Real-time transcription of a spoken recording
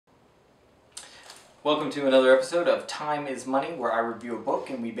Welcome to another episode of Time is Money, where I review a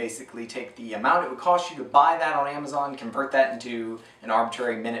book and we basically take the amount it would cost you to buy that on Amazon, convert that into an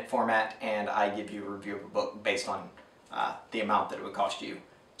arbitrary minute format, and I give you a review of a book based on the amount that it would cost you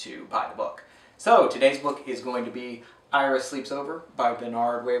to buy the book. So today's book is going to be Ira Sleeps Over by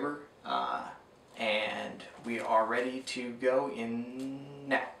Bernard Weber, and we are ready to go in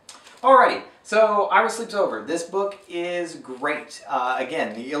now. Alrighty, so Ira Sleeps Over. This book is great.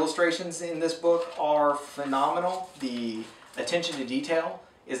 Again, the illustrations in this book are phenomenal. The attention to detail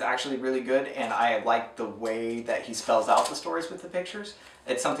is actually really good, and I like the way that he spells out the stories with the pictures.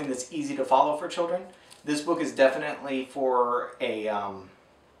 It's something that's easy to follow for children. This book is definitely for a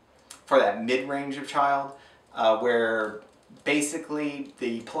for that mid-range of child, where basically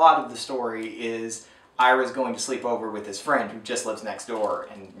the plot of the story is Ira's going to sleep over with his friend who just lives next door,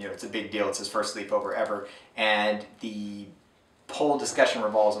 and it's a big deal. It's his first sleepover ever, and the whole discussion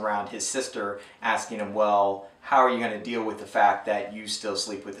revolves around his sister asking him, well, how are you going to deal with the fact that you still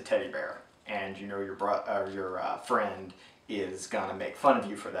sleep with the teddy bear, and your friend is going to make fun of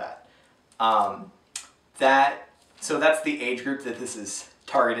you for that. So that's the age group that this is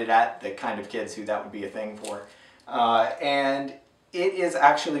targeted at, the kind of kids who that would be a thing for, and it is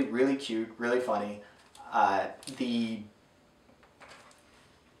actually really cute, really funny.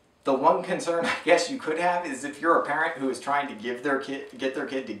 The one concern I guess you could have is if you're a parent who is trying to get their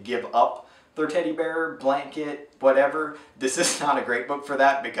kid to give up their teddy bear, blanket, whatever. This is not a great book for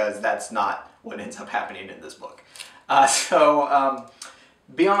that, because that's not what ends up happening in this book. Beyond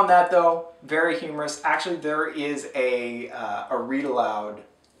that though, very humorous. Actually, there is a read aloud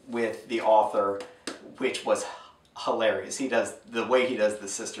with the author, which was hilarious. The way he does the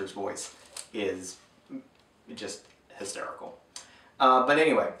sister's voice is just hysterical. But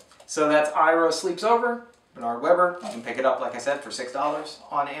anyway, so that's Ira Sleeps Over, Bernard Weber. You can pick it up, like I said, for $6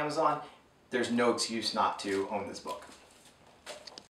 on Amazon. There's no excuse not to own this book.